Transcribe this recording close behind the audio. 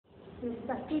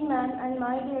respected man and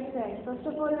my dear friends. First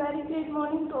of all, very great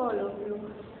morning to all of you.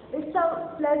 It's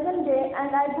a pleasant day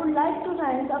and I would like to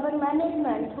thank our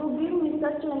management who give me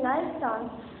such a nice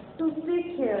chance to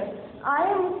speak here.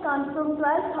 I am Muskan from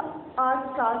 12th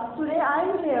Arts class. Today I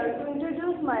am here to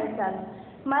introduce myself.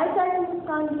 Myself is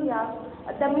Muskan Dia.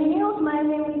 The meaning of my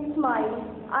name is Smile.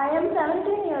 I am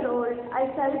 17-year-old. I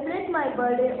celebrate my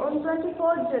birthday on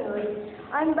 24th January.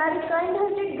 I am very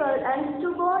kind-hearted girl and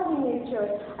to born in nature.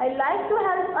 I like to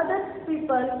help other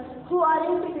people who are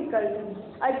in difficulty.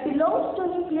 I belong to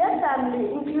nuclear family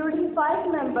including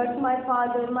 5 members, my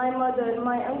father, my mother,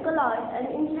 my uncle, aunt and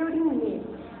including me.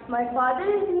 My father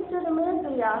is Mr.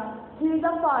 Ramesh Dia. He is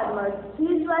a farmer.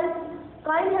 He is very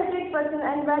kind-hearted person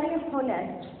and very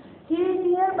honest. He is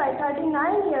here by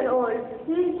 39-year-old.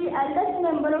 He is the eldest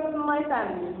member of my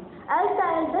family. As the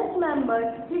eldest member,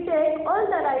 he takes all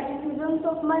the right decisions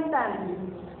of my family.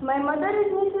 My mother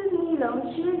is Mrs.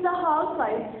 Neelam. She is a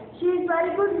housewife. She is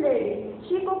very good lady.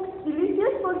 She cooks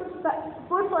delicious food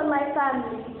for my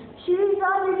family. She is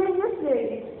a religious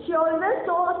lady. She always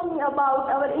talks me about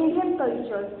our Indian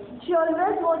culture. She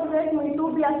always motivates me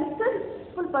to be a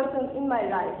successful person in my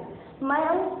life. My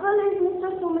uncle is Mr.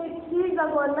 Sumit. He is a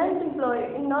government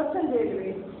employee in Northern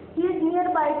Railway. He is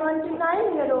nearby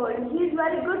 29-year-old. He is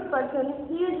very good person.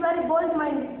 He is very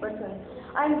bold-minded person.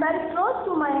 I am very close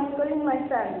to my uncle in my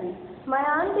family. My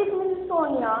aunt is Mrs.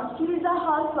 Sonia. She is a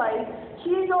housewife.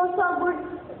 She is also a good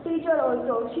teacher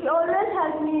also. She always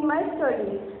helps me in my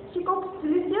studies. She cooks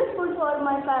delicious food for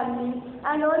my family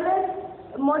and always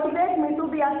motivates me to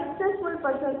be a successful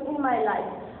person in my life.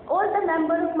 All the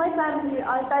members of my family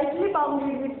are tightly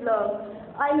bounded with love.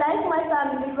 I like my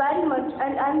family very much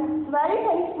and I am very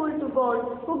thankful to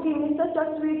God who gave me such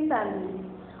a sweet family.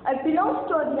 I belong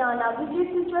to Haryana, which is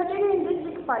situated in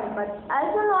district Panipat. As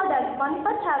you know that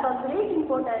Panipat have a great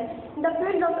importance in the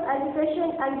field of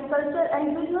education, agriculture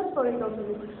and business point of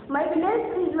view. My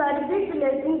village is a very big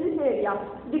village in this area.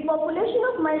 The population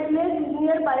of my village is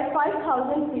nearby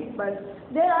 5,000 people.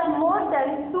 There are more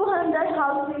than 200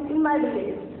 houses in my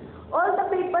village. All the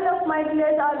people of my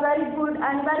village are very good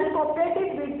and very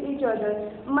cooperative with each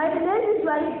other. My village is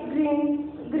very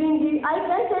greenery. I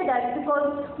can say that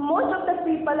because most of the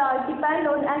people are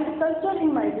depend on agriculture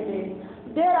in my village.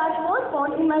 There are 4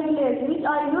 ponds in my village which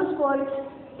are used for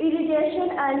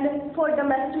irrigation and for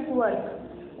domestic work.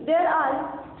 There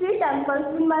are 3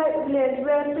 temples in my village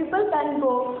where people can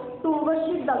go to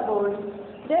worship the God.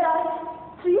 There are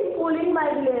 3 schools in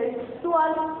my village. 2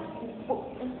 are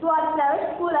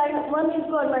private school and 1 is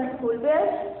government school where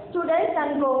students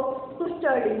can go to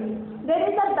study. There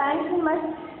is a bank in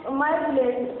my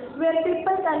village where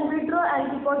people can withdraw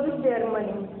and deposit their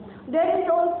money. There is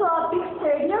also a big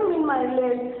stadium in my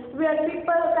village where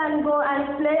people can go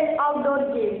and play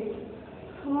outdoor games.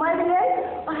 My village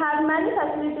has many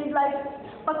facilities like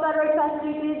Pakka road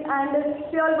facilities and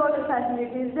pure water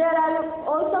facilities. There are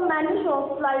also many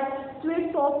shops like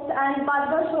sweet shops and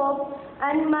burger shops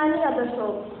and many other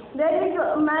shops. There is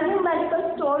many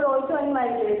medical stores also in my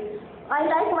village. I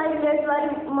like my village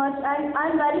very much and I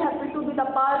am very happy to be the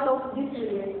part of this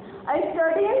village. I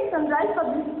study in Sunrise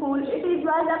Public School. It is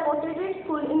well reputed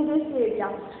school in this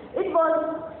area. It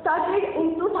was started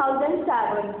in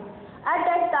 2007. At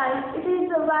that time, it is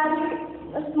a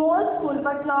very small school,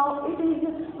 but now it is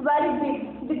very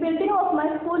big. The building of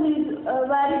my school is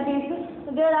very big.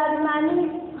 There are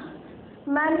many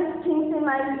things in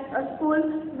my school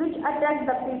which attract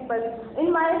the people.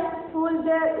 In my school,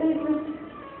 there is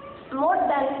more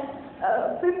than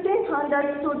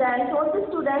 1,500 students. All the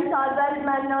students are well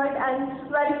mannered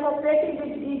and very cooperative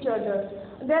with each other.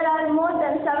 There are more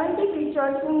than 70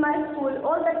 teachers in my school.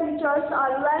 All the teachers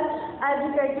are well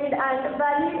educated and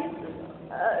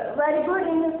very good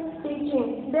in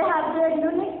teaching. They have their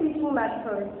unique teaching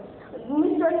method.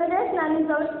 Mr. Naresh is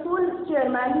our school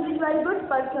chairman. He is a very good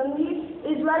person. He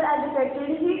is well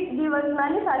educated. He gives us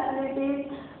many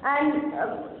facilities and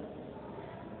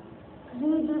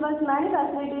Mrs.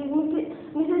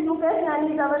 Mukesh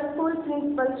Nani is our school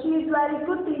principal. She is a very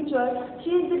good teacher. She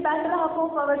is the better half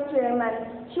of our chairman.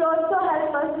 She also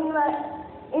helps us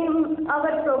in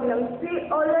our programs. She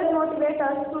always motivates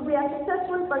us to be a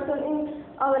successful person in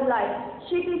our life.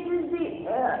 She teaches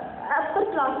the upper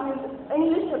classes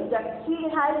English subject. She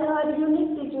has her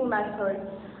unique teaching method.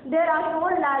 There are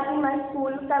 4 labs in my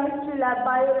school: chemistry lab,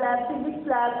 bio lab, physics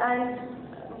lab, and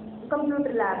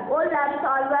computer lab. All labs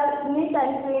are well neat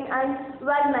and clean and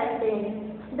well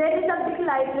maintained. There is a big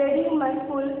library in my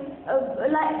school.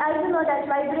 As you know that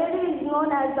library is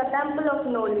known as the temple of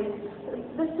knowledge.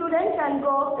 The students can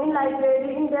go in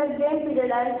library in their game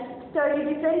period and study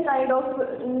different kind of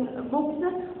books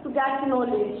to get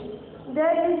knowledge.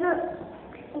 There is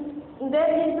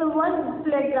one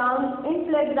playground. In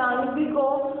playground we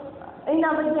go in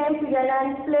our game period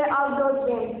and play outdoor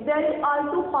games. There are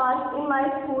two parks in my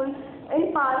school.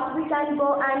 In parks we can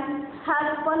go and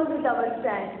have fun with our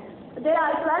friends. There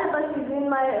are 12 buses in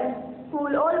my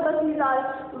school. All buses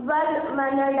are well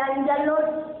mannered and yellow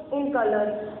in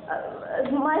color.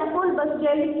 My school bus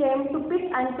daily came to pick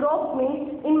and drop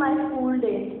me in my school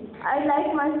days. I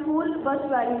like my school bus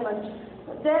very much.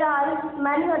 There are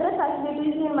many other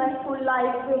facilities in my school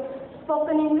like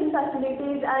spoken English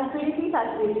facilities and PDP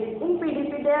facilities. In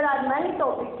PDP there are many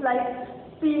topics like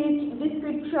speech,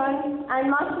 description and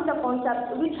mastering the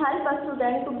concept which help a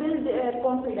student to build their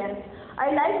confidence.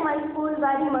 I like my school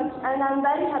very much and I am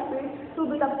very happy to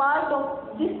be a part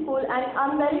of this school, and I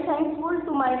am very thankful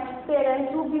to my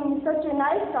parents who give me such a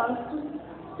nice chance to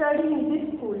study in this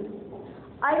school.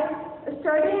 I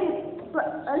study in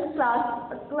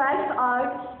class 12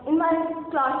 hours. In my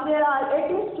class there are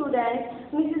 18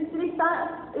 students. Mrs. Trista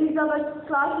is our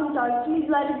class in charge. She is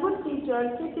very good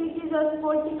teacher. She teaches us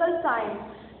political science.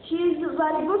 She is a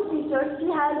very good teacher.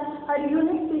 She has her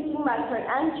unique teaching method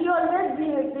and she always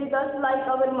behaves with us like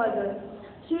our mother.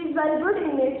 She is very good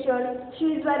in nature.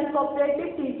 She is very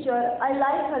cooperative teacher. I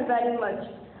like her very much.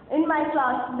 In my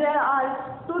class there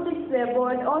are two display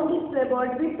boards. On display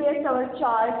board we paste our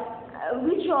chart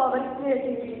which show our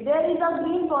creativity. There is a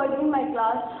green board in my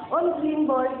class. On green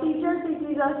board teacher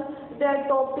teaches us their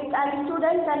topic and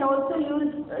students can also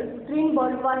use green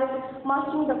board while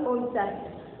mastering the concept.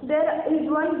 There is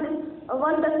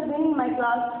one dustbin in my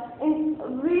class.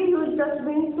 We use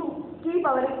dustbin to keep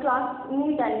our class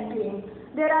neat and clean.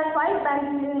 There are 5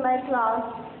 benches in my class.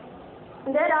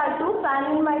 There are 2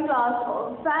 fans in my class.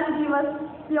 Fans give us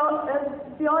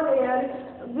pure air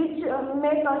which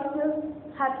make us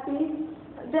happy.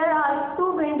 There are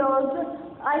 2 windows.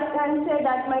 I can say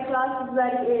that my class is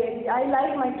very airy. I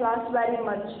like my class very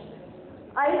much.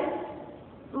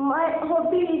 My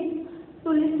hobby is to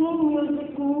listening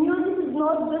music. Music is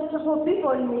not just a hobby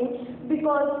for me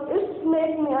because it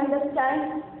makes me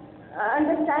understand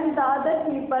the other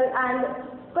people and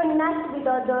connect with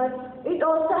others. It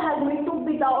also helps me to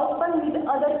be open with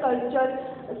other culture.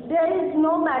 There is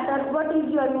no matter what is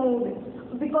your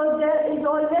mood because there is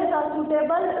always a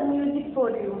suitable music for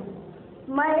you.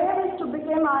 My aim is to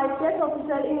become an IPS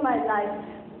officer in my life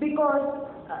because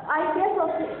IPS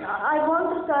officer, I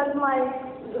want to serve my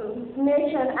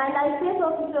nation and IPS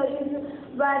officer is a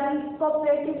very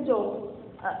cooperative job.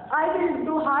 I will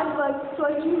do hard work to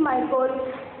achieve my goal.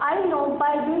 I know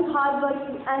by doing hard work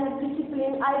and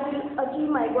discipline, I will achieve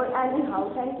my goal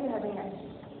anyhow. Thank you for having us.